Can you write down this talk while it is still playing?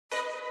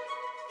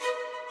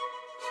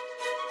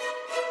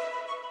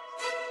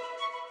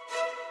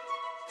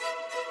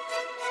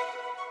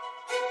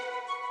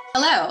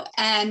Hello,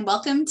 and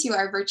welcome to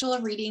our virtual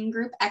reading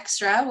group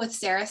extra with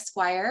Sarah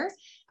Skwire.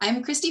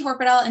 I'm Christy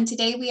Horpedal, and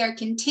today we are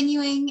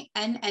continuing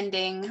and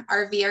ending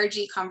our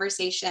VRG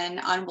conversation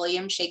on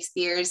William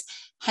Shakespeare's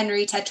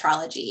Henry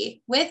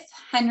Tetralogy with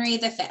Henry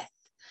V.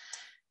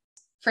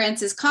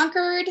 France is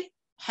conquered,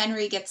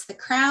 Henry gets the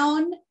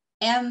crown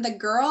and the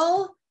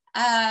girl.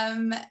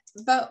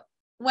 But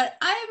what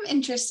I'm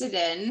interested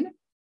in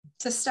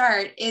to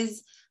start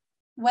is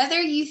whether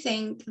you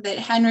think that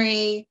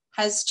Henry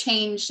has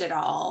changed at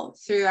all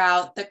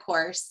throughout the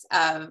course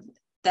of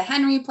the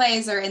Henry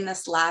plays or in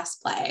this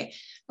last play?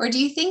 Or do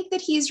you think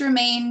that he's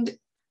remained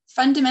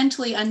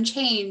fundamentally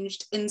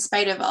unchanged in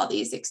spite of all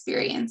these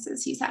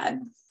experiences he's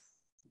had?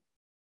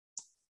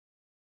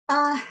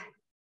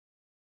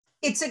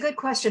 It's a good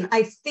question.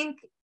 I think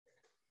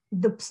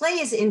the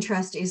play's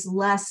interest is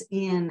less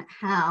in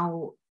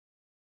how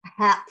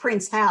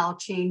Prince Hal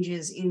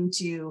changes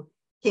into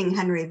King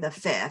Henry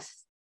V.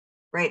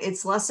 Right?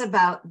 It's less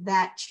about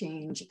that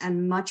change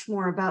and much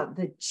more about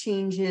the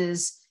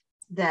changes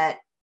that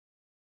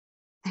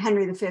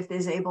Henry V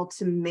is able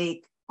to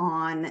make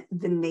on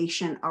the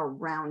nation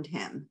around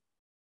him.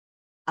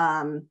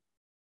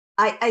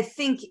 I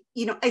think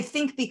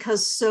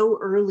because so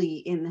early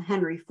in the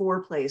Henry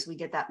IV plays, we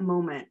get that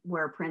moment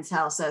where Prince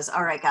Hal says,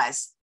 all right,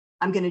 guys,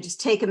 I'm going to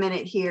just take a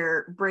minute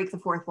here, break the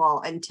fourth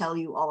wall and tell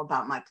you all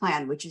about my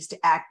plan, which is to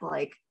act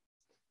like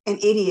an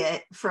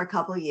idiot for a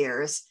couple of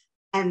years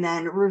and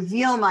then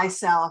reveal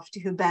myself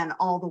to have been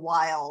all the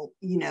while,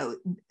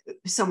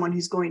 someone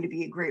who's going to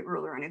be a great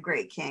ruler and a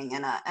great king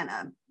and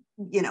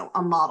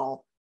a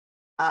model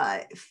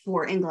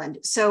for England.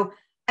 So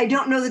I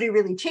don't know that it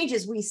really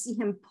changes. We see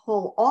him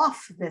pull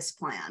off this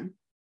plan.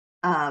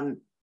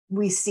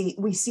 We see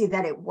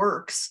that it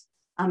works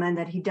and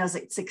that he does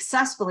it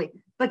successfully.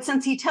 But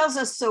since he tells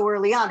us so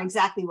early on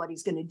exactly what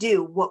he's going to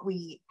do, what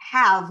we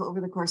have over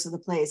the course of the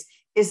plays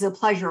is the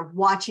pleasure of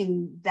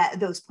watching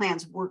those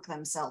plans work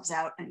themselves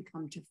out and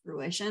come to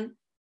fruition.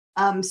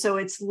 So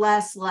it's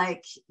less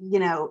like,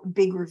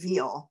 big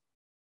reveal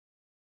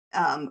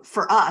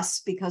for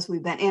us because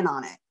we've been in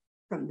on it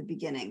from the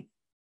beginning.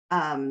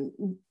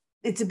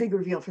 It's a big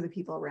reveal for the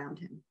people around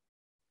him.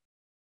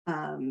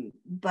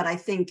 But I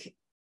think,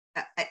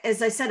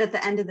 as I said at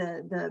the end of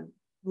the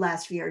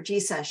last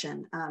VRG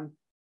session,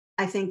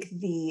 I think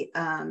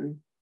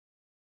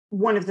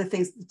one of the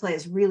things the play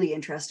is really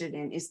interested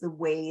in is the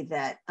way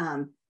that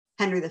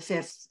Henry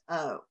V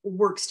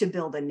works to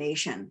build a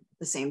nation at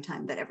the same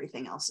time that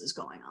everything else is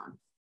going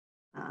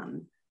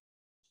on.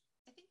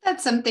 I think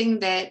that's something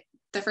that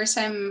the first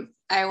time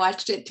I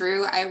watched it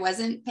through, I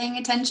wasn't paying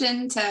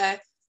attention to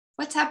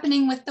what's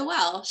happening with the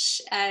Welsh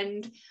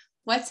and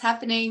what's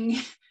happening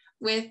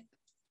with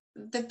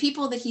the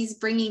people that he's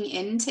bringing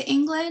into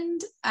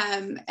England.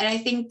 And I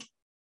think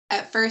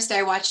at first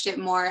I watched it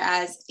more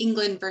as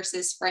England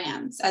versus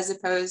France, as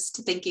opposed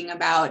to thinking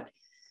about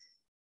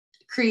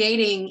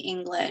creating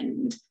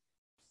England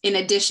in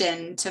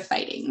addition to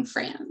fighting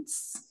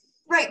France.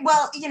 Right.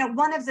 Well,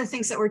 one of the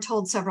things that we're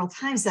told several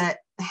times that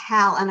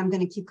Hal, and I'm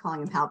going to keep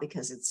calling him Hal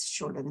because it's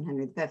shorter than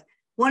Henry V.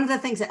 One of the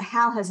things that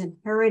Hal has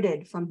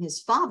inherited from his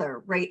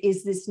father, right,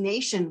 is this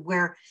nation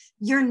where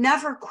you're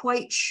never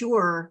quite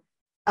sure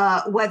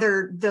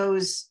whether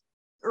those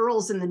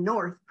earls in the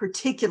north,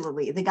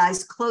 particularly the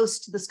guys close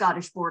to the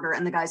Scottish border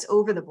and the guys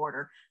over the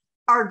border,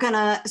 are going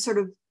to sort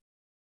of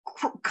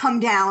come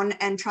down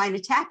and try and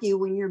attack you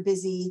when you're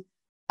busy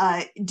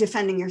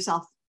defending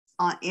yourself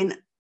on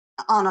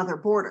other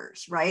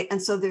borders, right?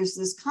 And so there's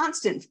this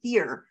constant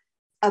fear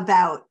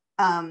about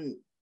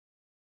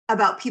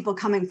people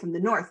coming from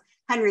the north.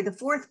 Henry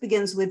IV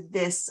begins with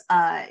this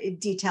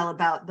detail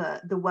about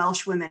the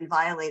Welsh women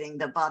violating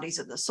the bodies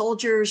of the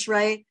soldiers,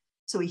 right?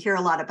 So we hear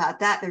a lot about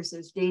that. There's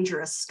those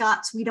dangerous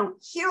Scots. We don't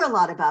hear a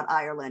lot about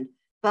Ireland,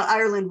 but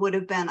Ireland would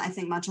have been, I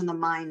think, much on the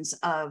minds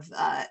of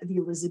the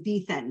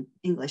Elizabethan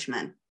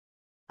Englishmen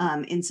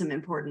in some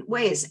important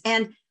ways.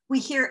 And we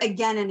hear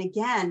again and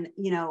again,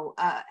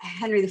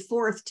 Henry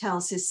IV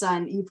tells his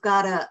son, you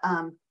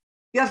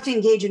have to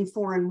engage in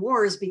foreign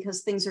wars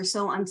because things are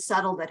so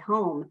unsettled at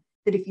home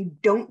that if you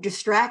don't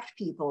distract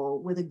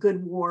people with a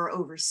good war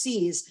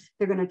overseas,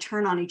 they're going to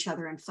turn on each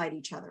other and fight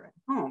each other at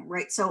home,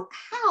 right? So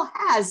Hal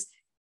has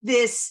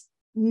this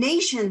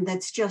nation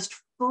that's just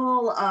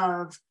full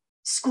of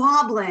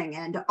squabbling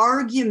and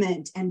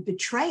argument and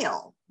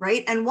betrayal,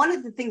 right? And one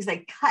of the things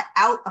they cut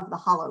out of the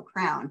Hollow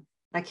Crown,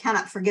 that I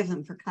cannot forgive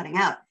them for cutting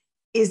out,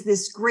 is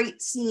this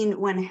great scene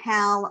when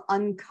Hal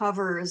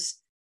uncovers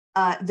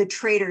the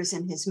traitors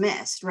in his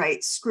midst,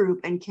 right?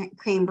 Scroop and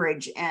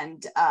Cambridge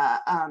and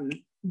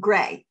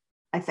Grey,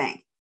 I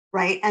think,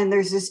 right? And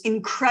there's this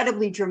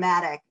incredibly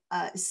dramatic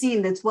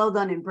scene that's well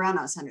done in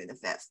Brownell's Henry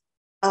V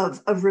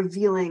of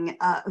revealing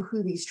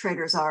who these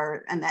traitors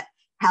are and that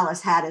Hal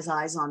has had his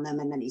eyes on them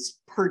and then he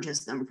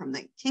purges them from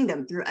the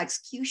kingdom through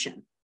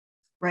execution,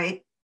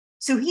 right?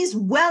 So he's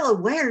well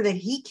aware that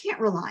he can't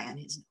rely on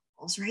his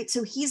nobles, right?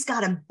 So he's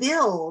got to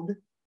build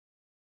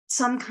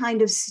some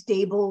kind of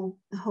stable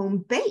home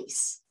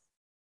base,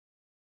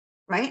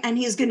 right? And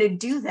he's going to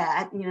do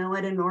that,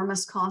 at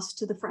enormous cost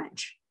to the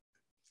French.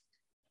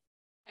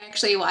 I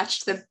actually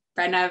watched the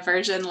Brenna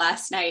version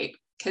last night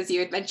because you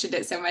had mentioned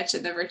it so much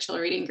in the virtual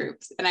reading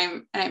groups, and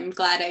I'm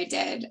glad I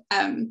did.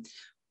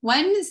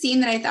 One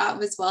scene that I thought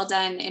was well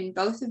done in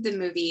both of the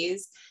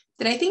movies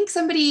that I think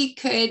somebody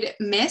could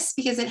miss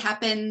because it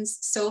happens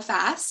so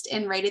fast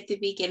and right at the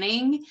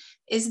beginning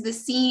is the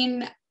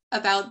scene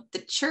about the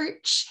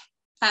church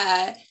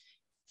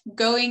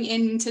going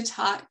in to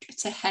talk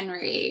to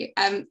Henry.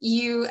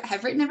 You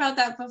have written about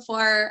that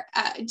before.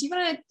 Do you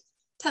want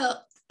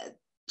to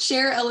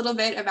share a little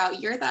bit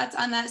about your thoughts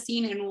on that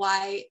scene and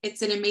why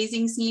it's an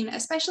amazing scene,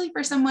 especially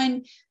for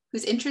someone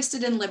who's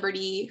interested in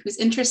liberty, who's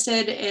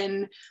interested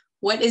in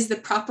what is the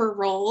proper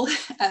role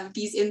of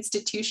these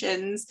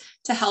institutions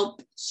to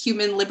help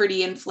human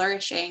liberty and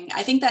flourishing?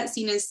 I think that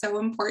scene is so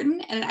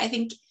important, and I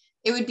think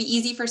it would be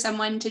easy for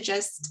someone to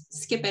just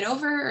skip it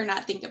over or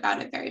not think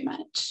about it very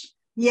much.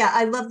 Yeah,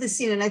 I love this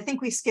scene, and I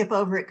think we skip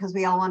over it because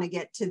we all want to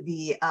get to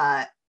the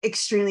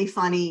extremely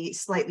funny,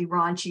 slightly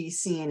raunchy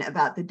scene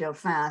about the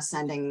Dauphin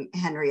sending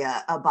Henry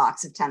a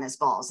box of tennis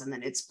balls, and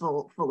then it's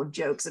full of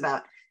jokes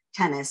about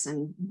tennis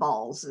and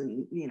balls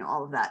and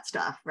all of that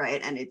stuff,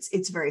 right? And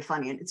it's very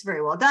funny and it's very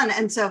well done.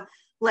 And so,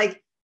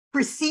 like,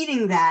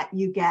 preceding that,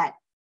 you get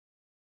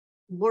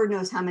Lord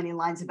knows how many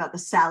lines about the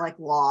Salic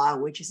law,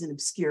 which is an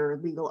obscure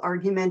legal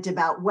argument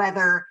about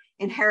whether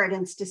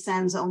inheritance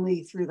descends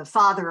only through the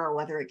father or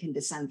whether it can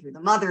descend through the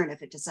mother. And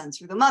if it descends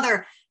through the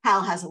mother,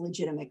 Hal has a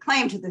legitimate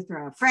claim to the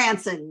throne of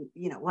France and,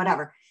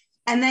 whatever.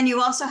 And then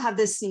you also have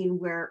this scene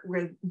where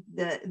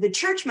the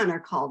churchmen are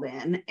called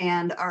in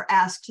and are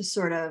asked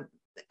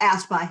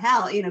by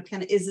Hal,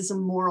 is this a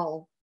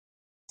moral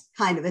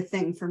kind of a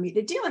thing for me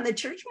to do? And the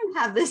churchmen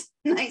have this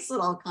nice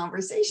little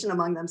conversation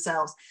among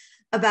themselves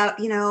about,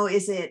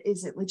 is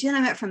it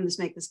legitimate for them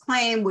to make this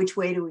claim? Which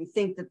way do we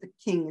think that the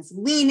king is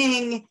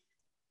leaning?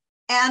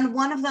 And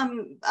one of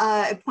them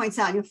points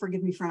out, and you'll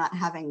forgive me for not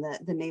having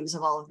the names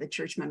of all of the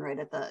churchmen right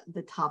at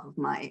the top of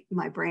my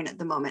brain at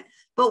the moment.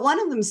 But one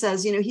of them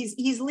says,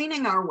 he's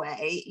leaning our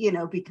way,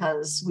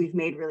 because we've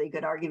made really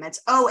good arguments.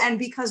 Oh, and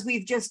because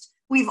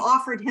we've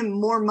offered him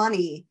more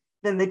money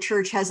than the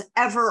church has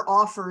ever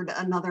offered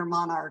another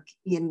monarch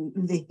in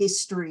the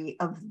history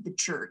of the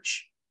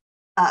church,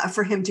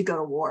 for him to go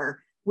to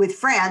war with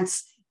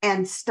France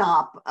and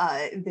stop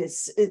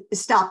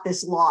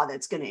this law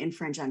that's going to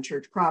infringe on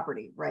church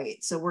property,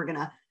 right? So we're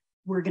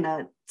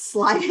gonna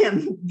slide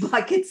him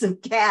buckets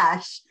of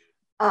cash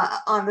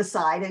on the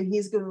side, and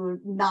he's going to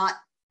not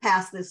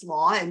pass this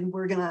law, and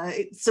we're going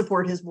to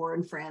support his war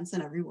in France,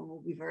 and everyone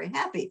will be very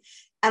happy.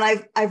 And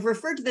I've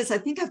referred to this, I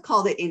think I've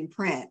called it in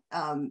print,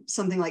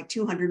 something like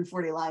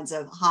 240 lines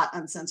of hot,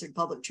 uncensored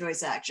public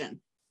choice action,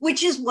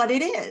 which is what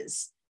it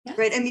is, yeah.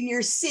 Right? I mean,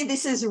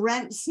 this is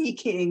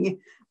rent-seeking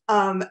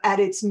at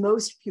its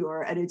most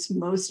pure, at its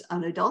most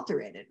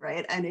unadulterated,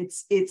 right? And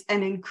it's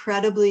an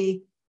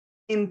incredibly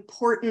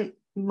important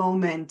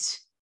moment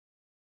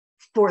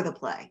for the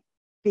play,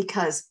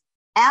 because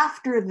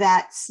after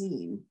that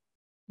scene,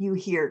 you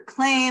hear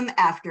claim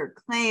after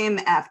claim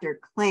after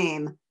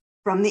claim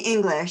from the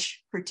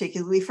English,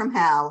 particularly from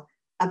Hal,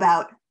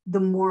 about the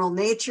moral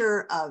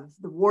nature of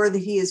the war that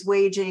he is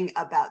waging,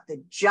 about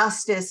the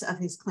justice of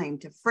his claim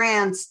to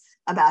France,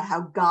 about how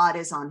God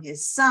is on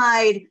his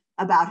side,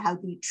 about how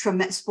the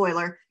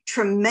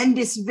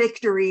tremendous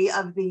victory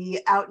of the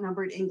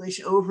outnumbered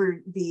English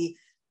over the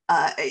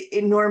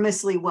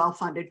enormously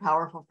well-funded,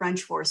 powerful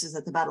French forces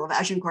at the Battle of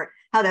Agincourt,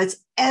 how that's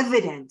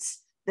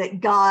evidence that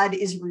God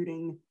is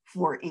rooting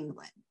for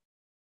England,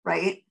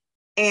 right?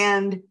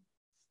 And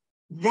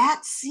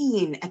that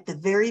scene at the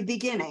very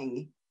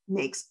beginning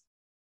makes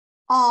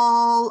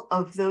all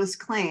of those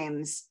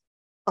claims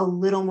a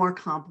little more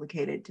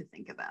complicated to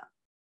think about.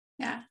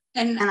 Yeah.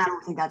 And I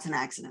don't think that's an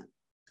accident.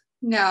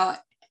 No.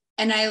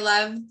 And I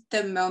love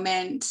the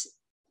moment.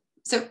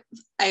 So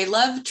I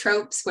love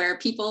tropes where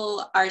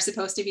people are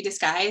supposed to be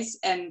disguised,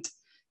 and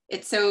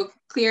it's so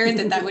clear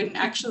that that wouldn't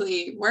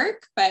actually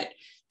work, but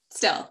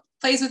still,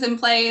 plays within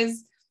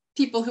plays,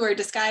 people who are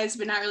disguised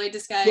but not really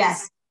disguised.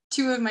 Yes.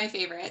 Two of my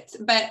favorites.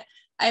 But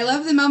I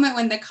love the moment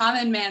when the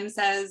common man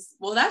says,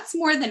 well, that's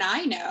more than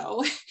I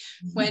know,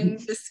 when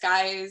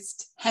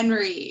disguised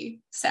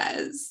Henry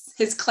says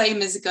his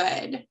claim is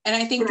good. And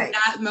I think right.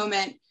 That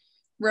moment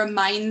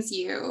reminds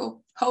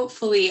you,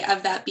 hopefully,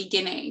 of that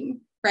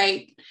beginning,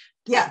 right?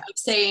 Yeah. Of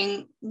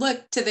saying,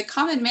 look, to the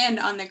common man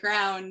on the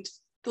ground,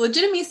 the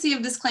legitimacy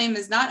of this claim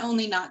is not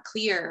only not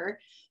clear,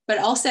 but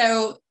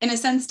also, in a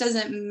sense,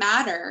 doesn't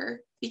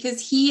matter,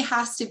 because he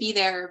has to be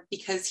there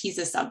because he's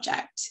a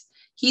subject.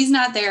 He's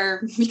not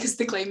there because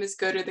the claim is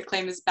good or the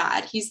claim is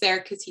bad. He's there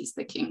because he's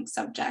the king's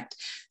subject.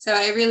 So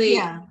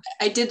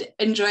I did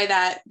enjoy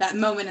that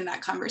moment in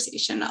that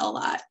conversation a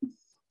lot.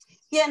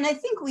 Yeah, and I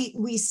think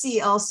we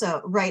see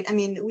also, right, I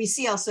mean, we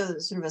see also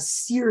sort of a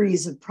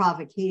series of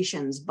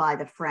provocations by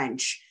the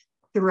French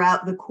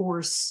throughout the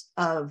course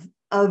of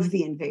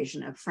the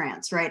invasion of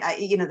France, right?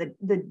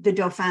 The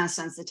Dauphin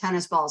sends the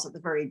tennis balls at the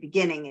very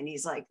beginning, and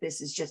he's like, this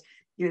is just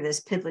you're this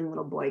piddling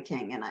little boy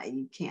king, and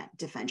you can't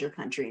defend your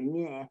country.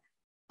 Meh.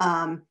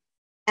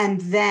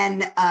 And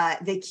then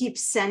they keep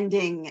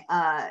sending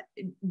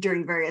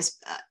during various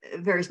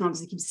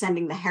moments. They keep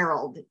sending the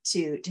herald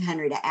to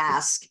Henry to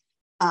ask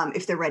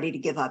if they're ready to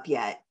give up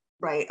yet.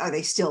 Right? Are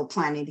they still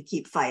planning to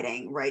keep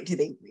fighting? Right? Do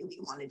they really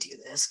want to do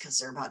this because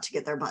they're about to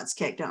get their butts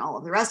kicked and all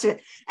of the rest of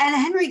it? And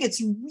Henry gets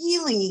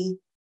really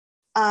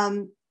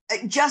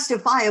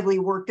justifiably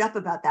worked up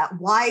about that.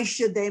 Why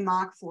should they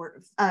mock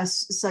for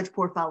us, such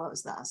poor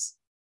fellows thus?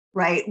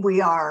 Right?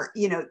 We are,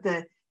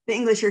 the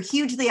English are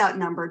hugely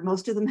outnumbered.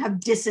 Most of them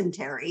have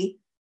dysentery,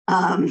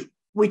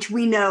 which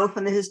we know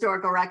from the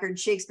historical record.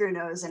 Shakespeare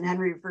knows, and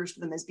Henry refers to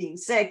them as being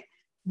sick.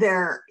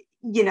 They're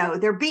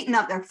beaten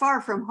up. They're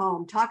far from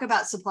home. Talk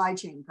about supply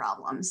chain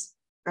problems,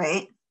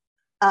 right?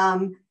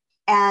 And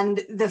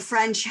the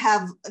French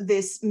have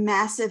this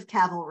massive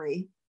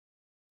cavalry,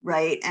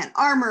 right, and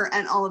armor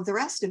and all of the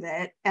rest of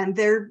it, and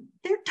they're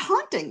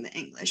taunting the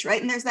English, right?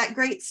 And there's that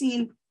great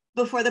scene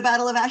before the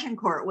Battle of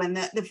Agincourt when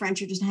the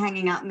French are just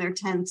hanging out in their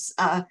tents,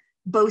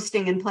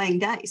 boasting and playing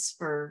dice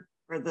for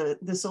the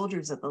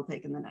soldiers that they'll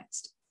take in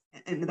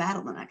the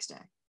battle the next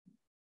day.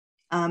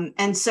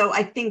 And so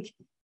I think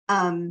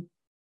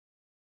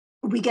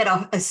we get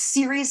a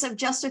series of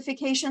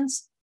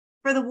justifications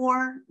for the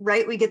war,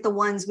 right? We get the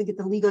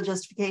legal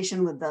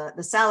justification with the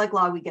Salic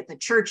law. We get the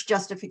church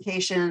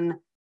justification,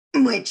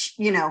 which,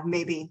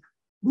 maybe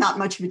not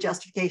much of a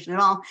justification at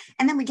all.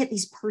 And then we get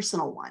these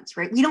personal ones,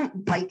 right? We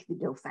don't like the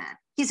Dauphin.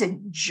 He's a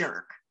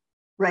jerk,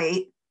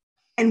 right?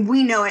 And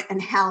we know it,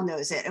 and Hal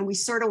knows it. And we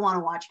sort of want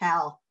to watch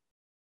Hal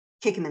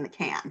kick him in the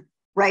can,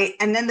 right?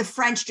 And then the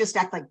French just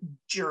act like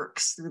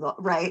jerks,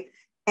 right?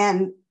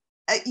 And,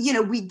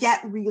 we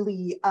get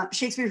really,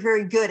 Shakespeare's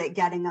very good at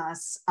getting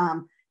us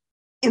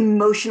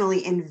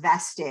emotionally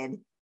invested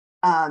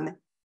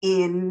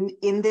in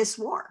this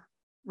war,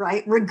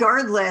 right?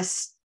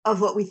 Regardless of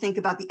what we think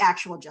about the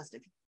actual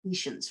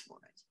justifications for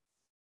it.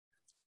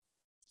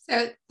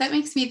 So that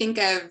makes me think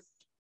of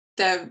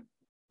the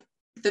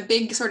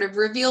big sort of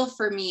reveal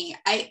for me.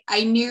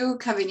 I knew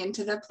coming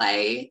into the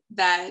play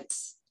that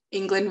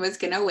England was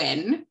going to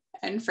win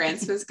and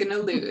France was going to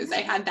lose.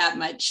 I had that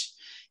much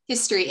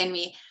history in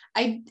me.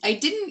 I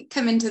didn't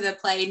come into the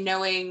play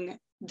knowing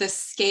the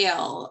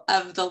scale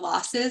of the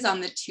losses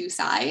on the two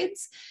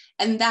sides,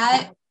 and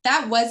that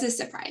was a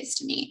surprise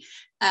to me.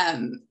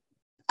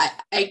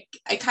 I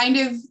kind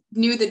of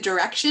knew the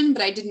direction,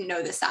 but I didn't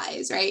know the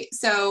size, right?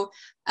 So,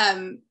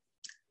 and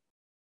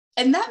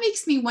that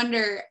makes me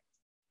wonder,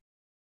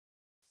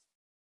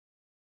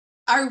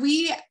 are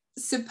we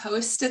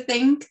supposed to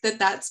think that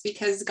that's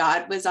because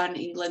God was on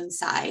England's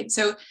side?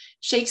 So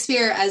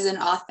Shakespeare as an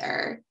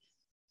author,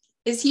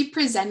 is he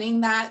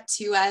presenting that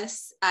to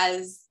us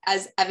as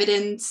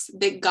evidence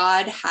that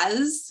God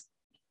has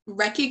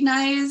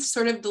recognized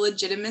sort of the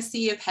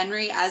legitimacy of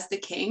Henry as the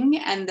king,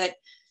 and that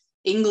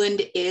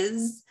England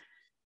is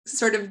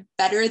sort of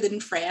better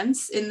than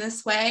France in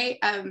this way?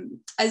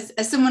 As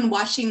someone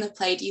watching the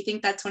play, do you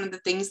think that's one of the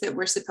things that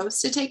we're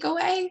supposed to take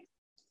away?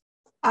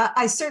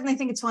 I certainly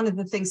think it's one of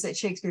the things that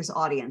Shakespeare's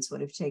audience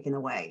would have taken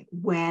away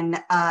when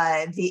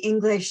the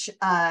English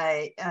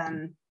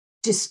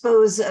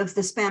dispose of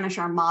the Spanish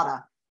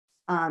Armada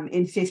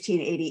in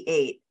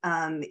 1588.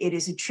 It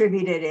is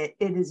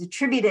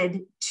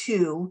attributed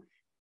to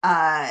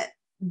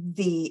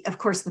of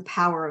course, the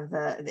power of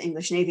the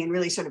English Navy, and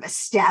really sort of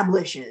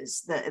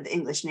establishes the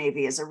English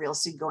Navy as a real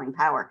seagoing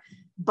power.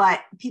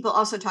 But people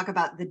also talk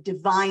about the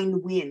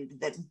divine wind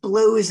that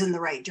blows in the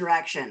right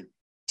direction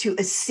to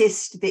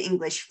assist the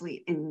English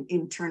fleet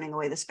in turning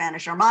away the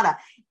Spanish Armada.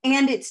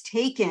 And it's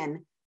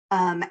taken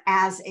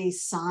as a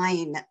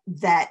sign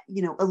that,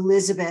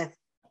 Elizabeth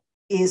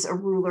is a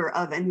ruler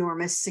of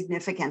enormous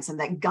significance, and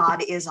that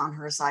God is on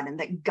her side, and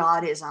that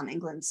God is on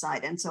England's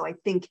side. And so I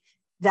think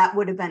that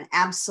would have been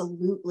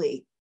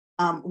absolutely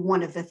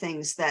one of the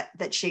things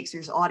that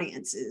Shakespeare's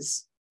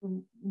audiences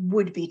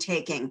would be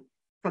taking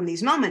from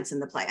these moments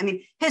in the play. I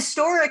mean,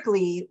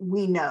 historically,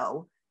 we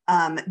know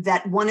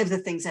that one of the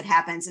things that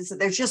happens is that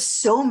there's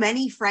just so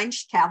many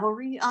French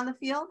cavalry on the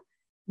field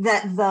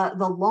that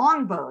the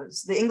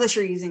longbows, the English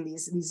are using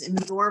these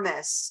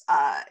enormous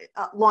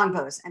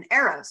longbows and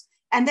arrows,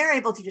 and they're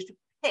able to just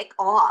pick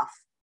off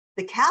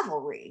the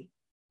cavalry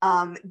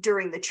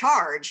during the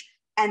charge.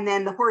 And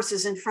then the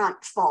horses in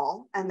front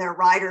fall, and their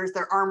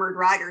armored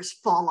riders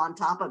fall on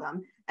top of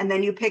them. And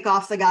then you pick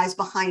off the guys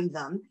behind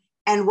them.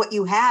 And what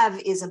you have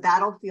is a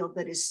battlefield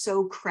that is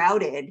so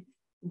crowded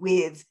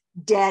with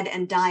dead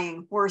and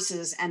dying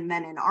horses and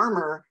men in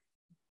armor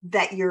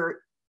that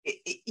your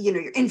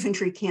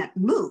infantry can't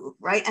move,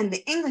 right? And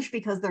the English,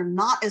 because they're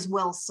not as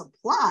well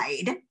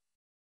supplied,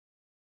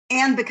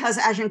 and because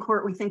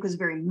Agincourt, we think, was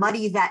very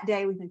muddy that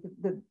day, we think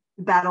the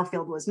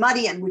battlefield was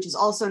muddy, and which is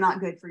also not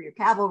good for your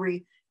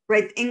cavalry.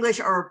 Right, the English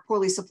are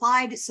poorly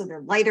supplied, so they're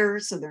lighter,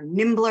 so they're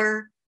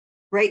nimbler,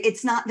 right?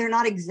 They're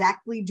not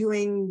exactly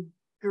doing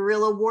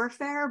guerrilla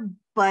warfare,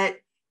 but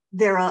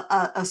they're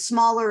a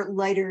smaller,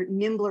 lighter,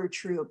 nimbler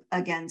troop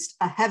against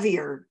a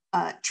heavier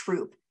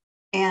troop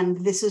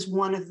And this is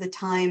one of the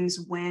times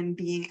when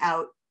being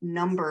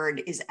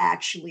outnumbered is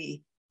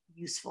actually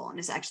useful and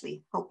is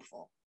actually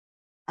helpful.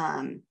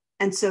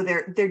 And so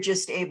they're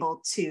just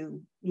able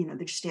to,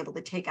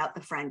 take out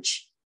the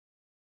French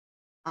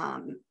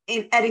at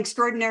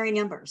extraordinary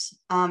numbers.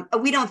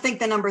 We don't think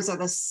the numbers are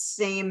the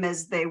same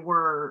as they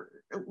were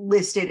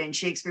listed in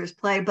Shakespeare's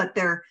play, but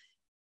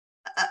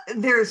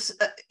there's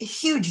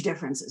huge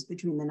differences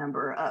between the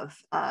number of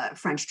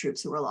French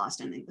troops who were lost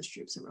and English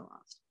troops who were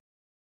lost.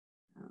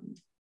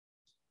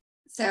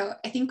 So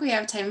I think we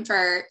have time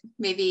for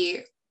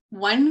maybe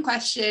one more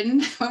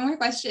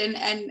question,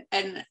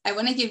 and I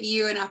want to give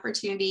you an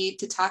opportunity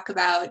to talk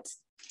about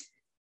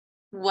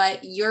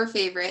what your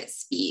favorite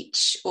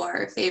speech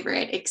or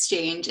favorite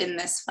exchange in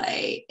this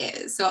play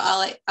is. So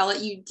I'll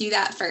let you do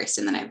that first,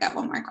 and then I've got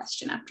one more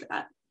question after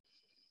that.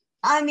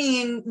 I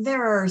mean,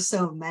 there are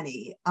so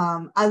many.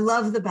 I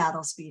love the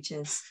battle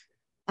speeches.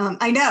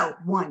 I know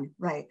one,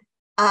 right?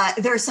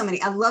 There are so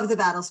many. I love the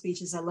battle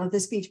speeches. I love the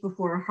speech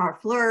before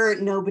Harfleur.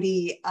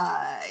 Nobody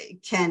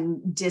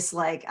can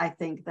dislike, I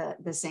think,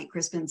 the St.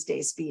 Crispin's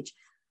Day speech.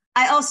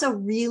 I also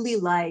really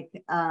like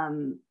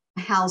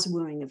Hal's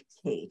wooing of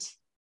Kate.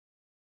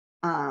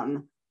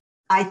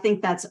 I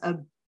think that's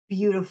a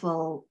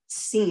beautiful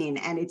scene.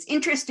 And it's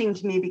interesting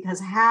to me because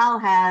Hal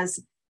has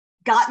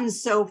gotten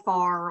so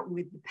far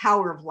with the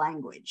power of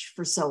language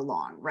for so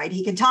long, right?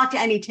 He can talk to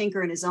any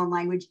tinker in his own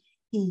language.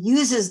 He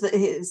uses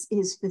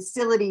his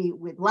facility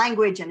with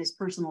language and his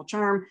personal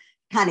charm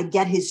kind of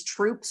get his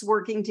troops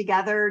working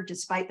together,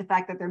 despite the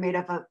fact that they're made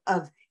up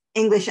of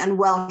English and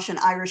Welsh and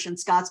Irish and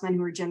Scotsmen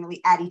who are generally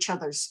at each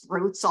other's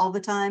throats all the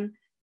time,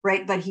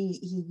 right? But he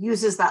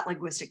uses that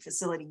linguistic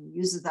facility, he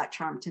uses that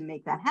charm to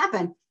make that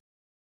happen.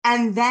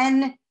 And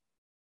then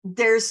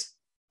there's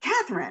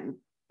Catherine,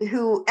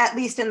 who, at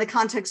least in the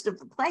context of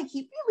the play,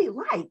 he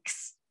really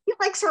likes. He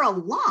likes her a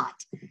lot.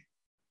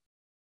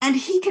 And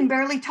he can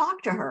barely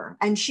talk to her,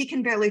 and she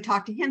can barely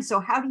talk to him. So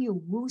how do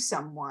you woo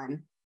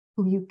someone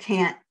who you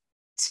can't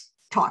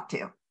talk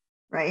to,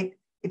 right?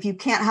 If you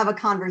can't have a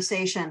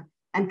conversation,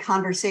 and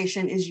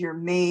conversation is your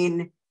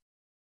main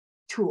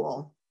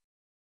tool,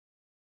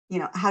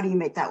 how do you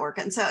make that work?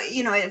 And so,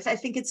 I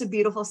think it's a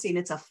beautiful scene.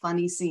 It's a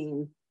funny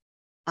scene.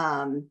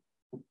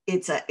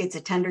 It's a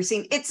tender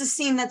scene. It's a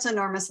scene that's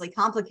enormously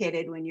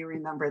complicated when you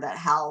remember that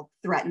Hal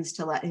threatens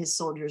to let his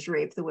soldiers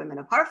rape the women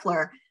of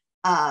Harfleur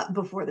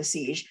before the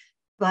siege,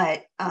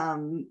 but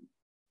the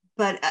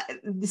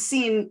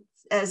scene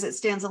as it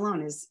stands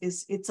alone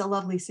it's a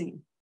lovely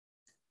scene.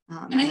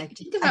 And I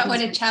think about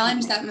what a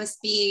challenge that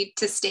must be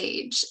to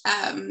stage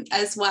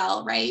as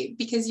well, right?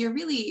 Because you've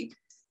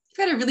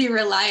got to really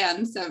rely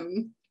on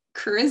some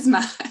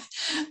charisma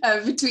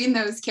between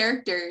those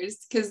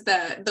characters, because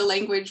the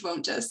language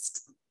won't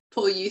just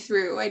pull you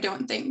through, I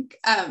don't think.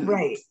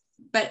 Right.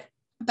 But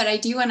I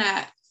do want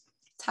to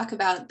talk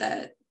about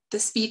the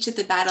speech at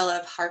the Battle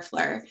of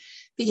Harfleur,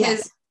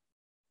 because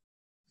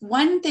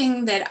one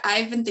thing that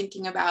I've been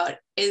thinking about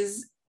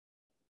is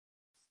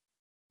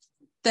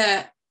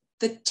the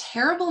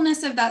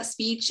terribleness of that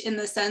speech, in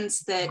the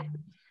sense that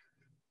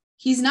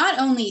he's not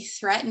only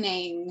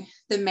threatening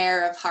the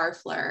mayor of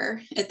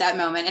Harfleur at that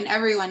moment and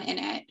everyone in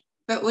it,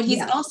 but what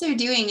he's also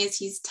doing is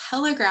he's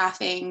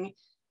telegraphing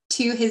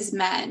to his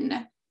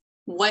men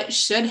what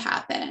should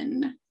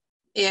happen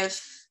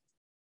if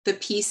the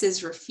peace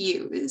is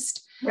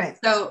refused. Right.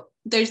 So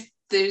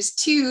there's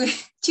two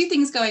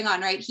things going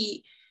on, right?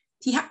 He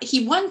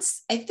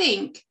wants, I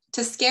think,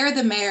 to scare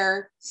the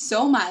mayor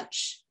so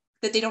much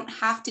that they don't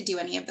have to do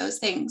any of those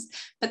things.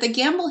 But the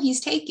gamble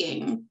he's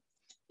taking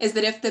is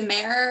that if the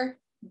mayor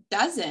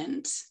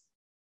doesn't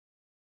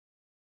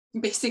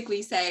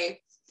basically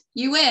say,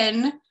 you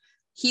win,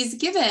 he's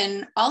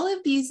given all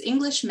of these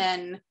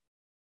Englishmen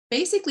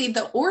basically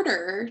the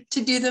order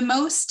to do the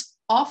most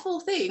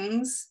awful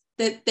things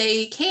that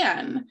they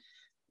can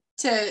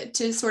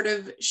to sort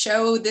of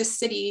show this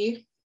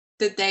city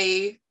that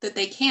they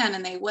can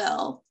and they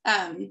will.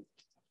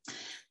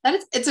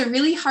 It's a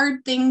really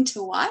hard thing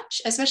to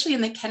watch, especially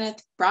in the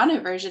Kenneth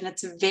Branagh version.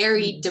 It's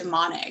very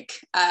demonic,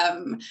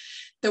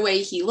 the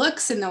way he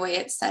looks and the way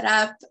it's set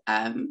up.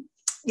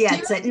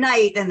 It's at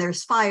night and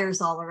there's fires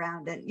all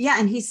around it. Yeah,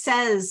 and he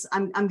says,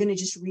 I'm going to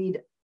just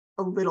read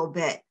a little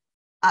bit.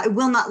 I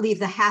will not leave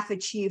the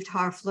half-achieved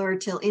Harfleur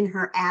till in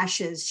her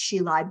ashes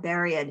she lie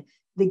buried.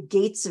 The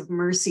gates of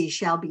mercy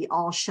shall be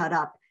all shut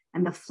up,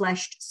 and the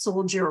fleshed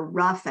soldier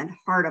rough and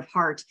hard of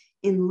heart,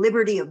 in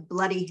liberty of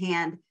bloody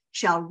hand,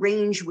 shall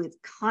range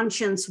with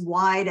conscience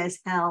wide as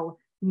hell,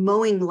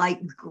 mowing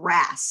like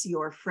grass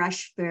your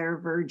fresh fair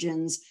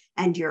virgins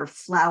and your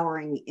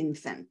flowering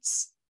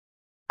infants.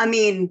 I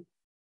mean,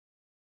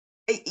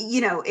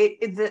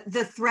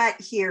 the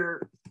threat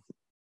here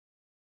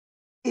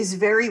is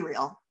very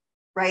real,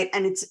 right?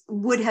 And it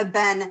would have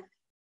been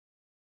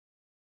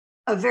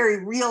a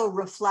very real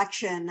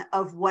reflection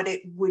of what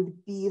it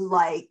would be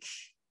like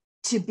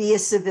to be a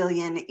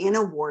civilian in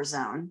a war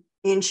zone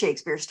in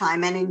Shakespeare's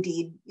time, and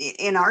indeed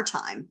in our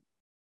time.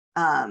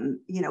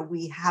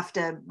 We have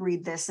to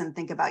read this and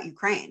think about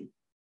Ukraine.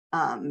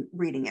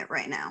 reading it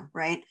right now,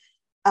 right?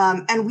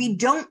 And we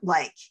don't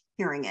like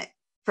hearing it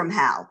from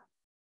Hal,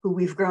 who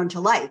we've grown to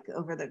like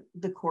over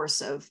the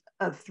course of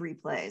 3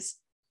 plays.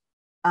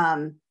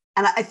 And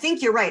I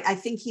think you're right. I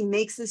think he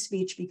makes the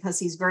speech because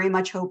he's very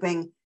much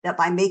hoping that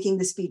by making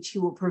the speech, he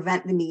will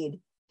prevent the need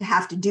to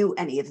have to do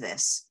any of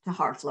this to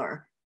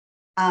Harfleur.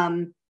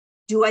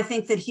 Do I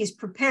think that he's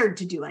prepared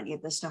to do any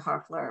of this to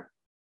Harfleur?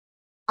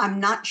 I'm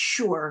not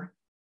sure.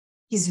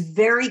 He's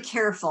very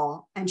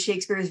careful, and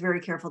Shakespeare is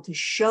very careful to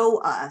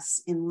show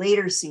us in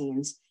later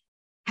scenes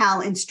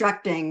Hal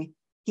instructing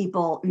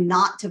people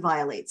not to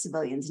violate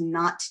civilians,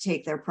 not to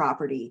take their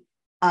property.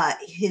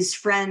 His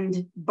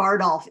friend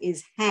Bardolph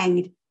is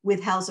hanged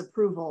with Hal's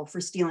approval for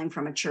stealing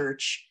from a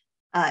church.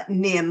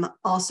 Nym,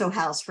 also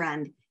Hal's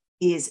friend,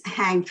 is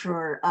hanged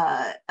for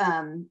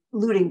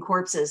looting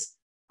corpses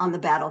on the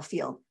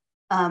battlefield.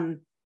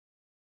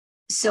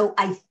 So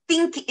I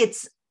think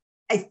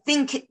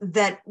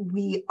that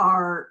we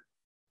are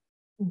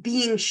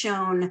being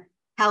shown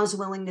Hal's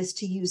willingness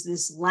to use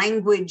this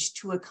language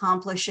to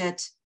accomplish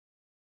it,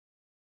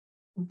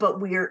 but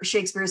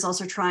Shakespeare is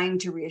also trying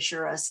to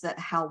reassure us that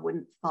Hal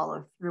wouldn't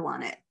follow through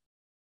on it.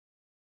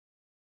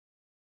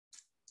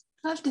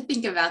 I'll have to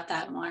think about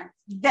that more.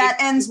 That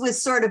ends with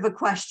sort of a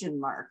question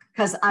mark,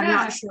 because I'm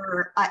not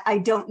sure. I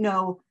don't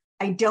know.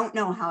 I don't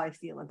know how I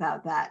feel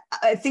about that.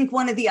 I think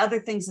one of the other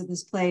things that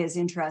this play is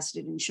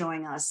interested in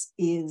showing us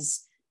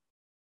is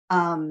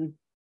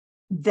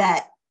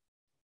that,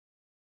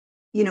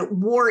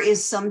 war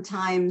is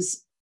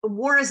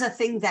a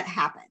thing that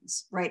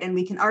happens, right? And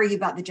we can argue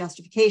about the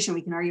justification,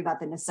 we can argue about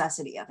the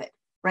necessity of it,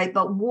 right?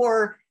 But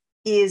war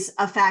is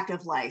a fact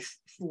of life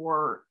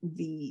for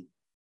the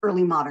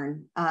early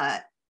modern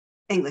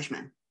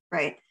Englishmen,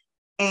 right?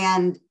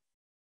 And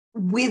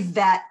with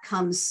that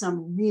comes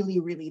some really,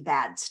 really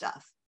bad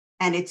stuff.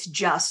 And it's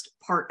just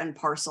part and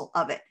parcel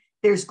of it.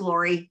 There's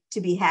glory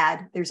to be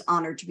had, there's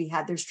honor to be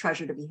had, there's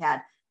treasure to be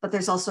had, but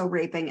there's also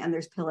raping, and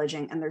there's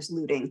pillaging, and there's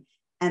looting,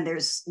 and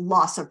there's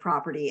loss of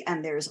property,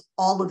 and there's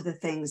all of the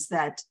things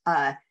that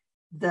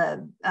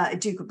the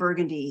Duke of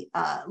Burgundy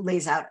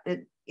lays out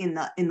in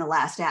the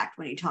last act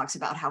when he talks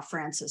about how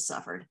France has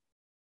suffered,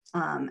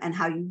 and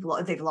how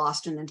they've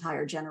lost an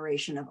entire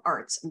generation of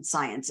arts and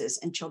sciences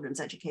and children's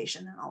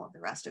education and all of the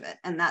rest of it.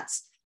 And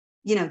that's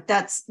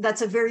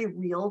a very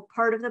real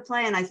part of the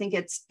play, and I think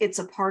it's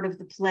a part of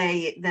the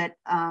play that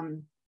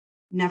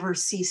never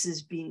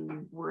ceases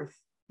being worth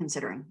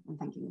considering and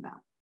thinking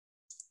about.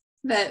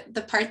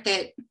 The part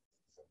that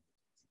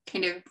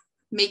kind of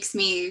makes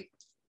me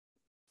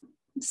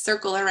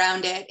circle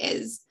around it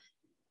is,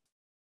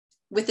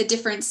 with a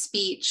different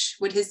speech,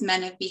 would his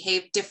men have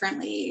behaved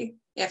differently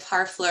if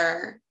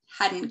Harfleur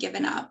hadn't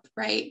given up,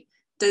 right?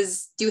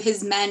 Do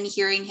his men,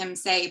 hearing him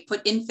say,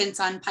 put infants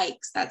on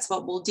pikes, that's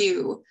what we'll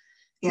do,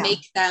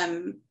 make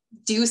them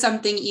do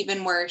something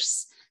even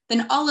worse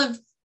than all of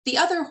the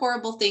other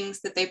horrible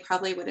things that they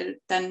probably would have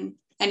done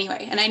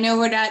anyway? And I know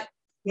we're not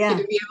going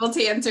to be able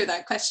to answer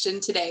that question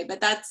today, but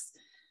that's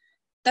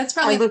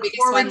probably the biggest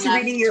one. I look forward to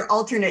reading your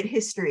alternate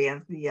history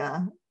of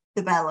the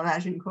Battle of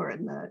Agincourt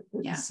and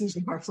the siege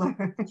of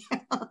Harfleur.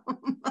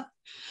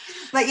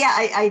 But yeah,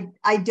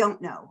 I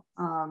don't know.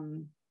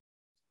 And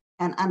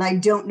I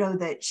don't know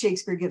that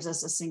Shakespeare gives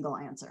us a single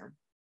answer.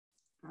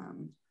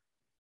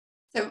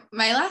 So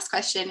my last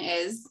question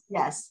is,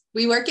 yes,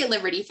 we work at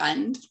Liberty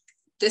Fund.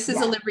 This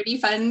is a Liberty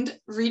Fund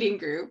reading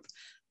group.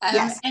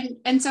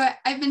 And so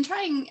I've been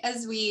trying,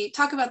 as we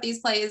talk about these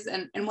plays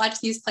and watch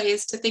these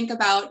plays, to think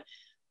about,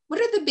 what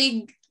are the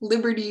big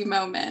liberty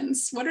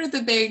moments? What are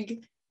the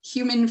big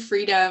human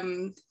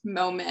freedom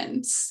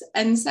moments?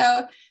 And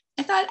so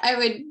I thought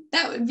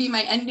that would be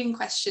my ending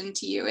question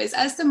to you, is,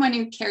 as someone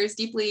who cares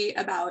deeply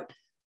about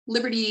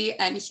liberty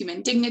and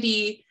human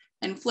dignity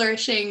and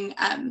flourishing,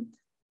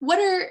 what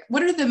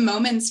are the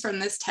moments from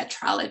this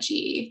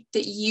tetralogy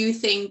that you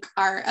think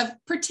are of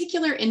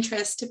particular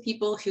interest to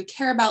people who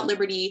care about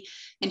liberty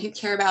and who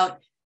care about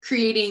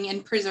creating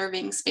and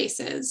preserving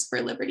spaces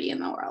for liberty in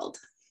the world?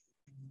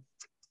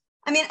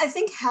 I mean, I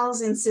think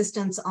Hal's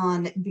insistence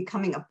on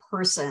becoming a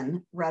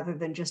person rather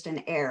than just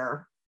an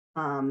heir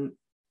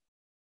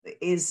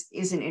is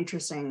an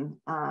interesting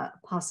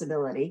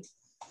possibility.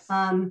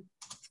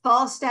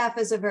 Falstaff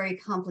is a very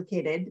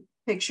complicated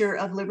picture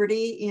of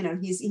liberty.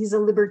 He's a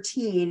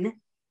libertine,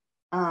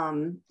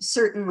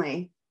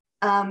 certainly,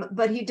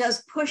 but he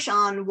does push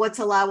on what's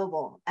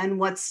allowable and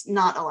what's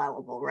not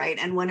allowable, right?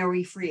 And when are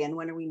we free and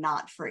when are we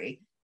not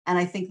free? And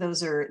I think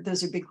those are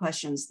big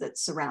questions that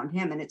surround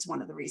him, and it's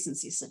one of the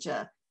reasons he's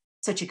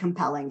such a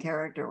compelling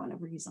character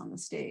whenever he's on the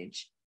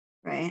stage,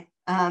 right?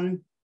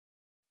 And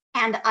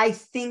I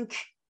think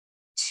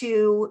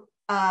to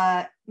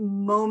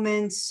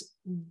moments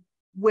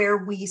where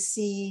we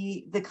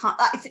see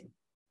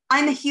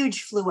I'm a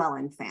huge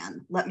Fluellen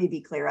fan, let me be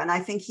clear, and I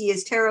think he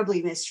is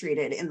terribly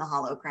mistreated in The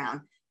Hollow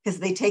Crown, because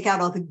they take out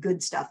all the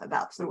good stuff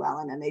about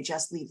Fluellen and they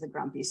just leave the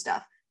grumpy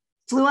stuff.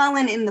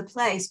 Fluellen in the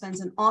play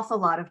spends an awful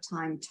lot of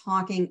time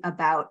talking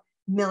about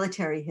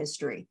military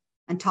history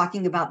and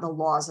talking about the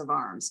laws of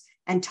arms.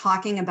 and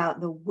talking about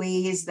the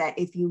ways that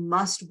if you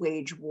must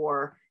wage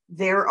war,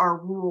 there are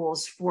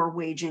rules for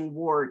waging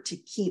war to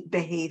keep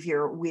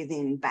behavior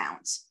within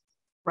bounds,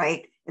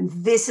 right? And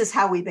this is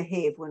how we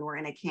behave when we're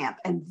in a camp.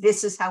 And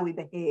this is how we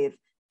behave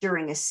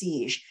during a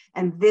siege.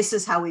 And this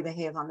is how we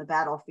behave on the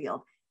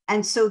battlefield.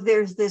 And so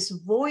there's this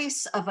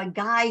voice of a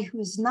guy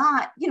who's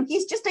not,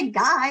 he's just a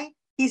guy.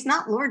 He's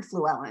not Lord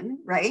Fluellen,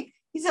 right?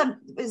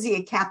 Is he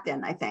a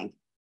captain, I think,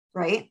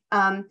 right?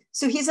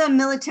 So he's a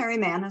military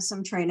man, has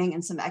some training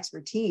and some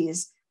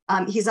expertise.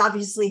 He's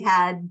obviously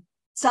had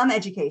some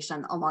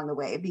education along the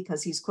way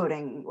because he's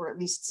quoting, or at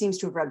least seems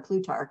to have read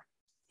Plutarch.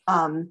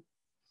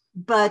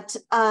 But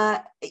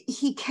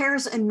he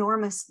cares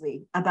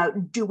enormously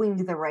about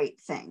doing the right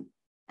thing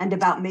and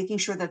about making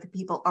sure that the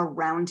people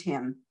around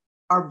him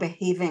are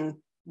behaving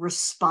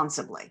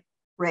responsibly,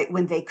 right?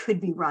 When they could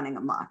be running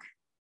amok,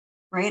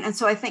 right? And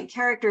so I think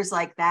characters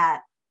like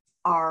that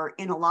are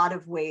in a lot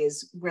of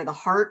ways where the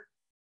heart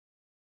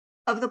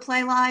of the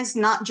play lies,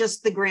 not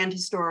just the grand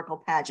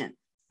historical pageant,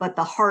 but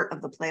the heart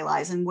of the play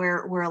lies, and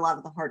where a lot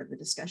of the heart of the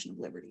discussion of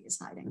liberty is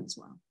hiding as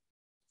well.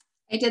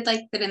 I did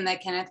like that in the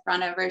Kenneth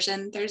Branagh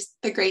version, there's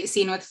the great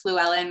scene with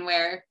Fluellen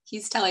where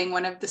he's telling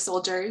one of the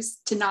soldiers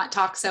to not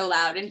talk so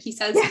loud. And he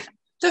says,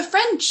 the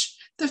French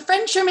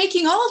are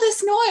making all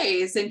this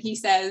noise. And he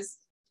says,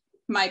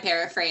 my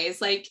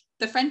paraphrase, like,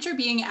 the French are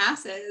being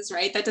asses,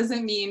 right? That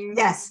doesn't mean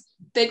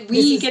that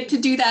we get to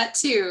do that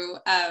too.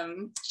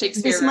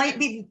 Shakespeare. This might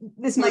be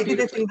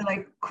the thing that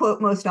I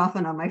quote most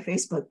often on my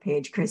Facebook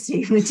page,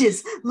 Christy, which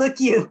is, look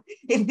you,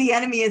 if the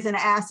enemy is an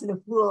ass and a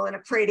fool and a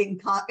prating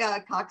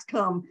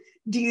coxcomb,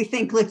 do you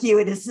think, look you,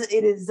 it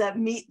is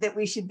meet that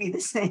we should be the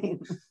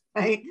same,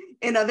 right?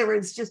 In other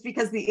words, just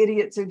because the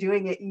idiots are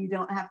doing it, you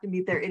don't have to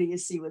meet their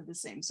idiocy with the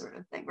same sort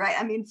of thing, right?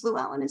 I mean,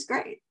 Fluellen is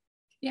great.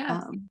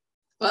 Yeah.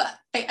 Well,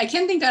 I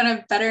can't think on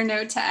a better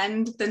note to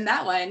end than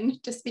that one.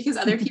 Just because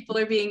other people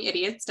are being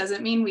idiots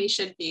doesn't mean we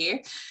should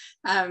be.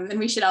 And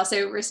we should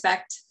also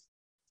respect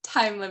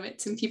time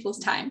limits in people's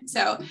time.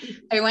 So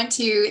I want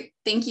to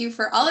thank you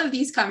for all of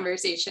these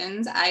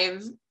conversations.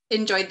 I've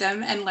enjoyed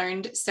them and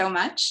learned so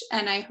much,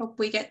 and I hope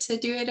we get to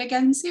do it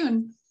again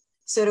soon.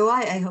 So do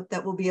I. I hope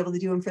that we'll be able to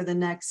do them for the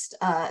next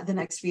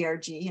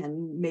VRG,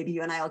 and maybe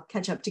you and I will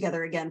catch up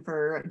together again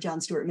for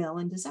John Stuart Mill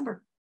in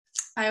December.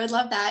 I would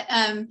love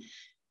that.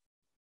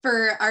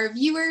 For our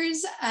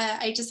viewers,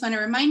 I just want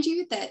to remind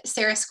you that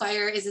Sarah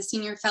Skwire is a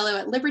senior fellow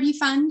at Liberty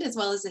Fund, as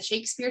well as a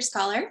Shakespeare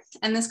scholar.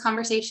 And this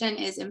conversation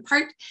is in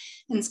part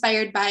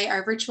inspired by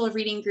our virtual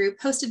reading group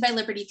hosted by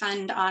Liberty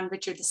Fund on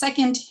Richard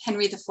II,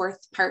 Henry IV,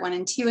 Part 1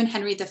 and 2, and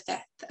Henry V.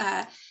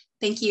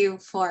 Thank you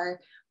for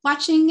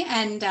watching,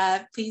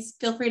 and please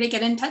feel free to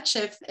get in touch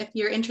if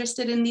you're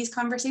interested in these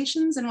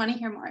conversations and want to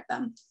hear more of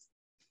them.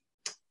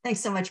 Thanks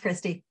so much,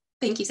 Christy.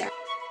 Thank you, Sarah.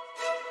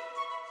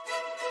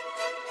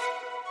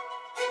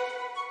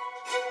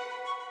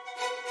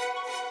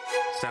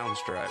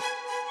 Soundstripe.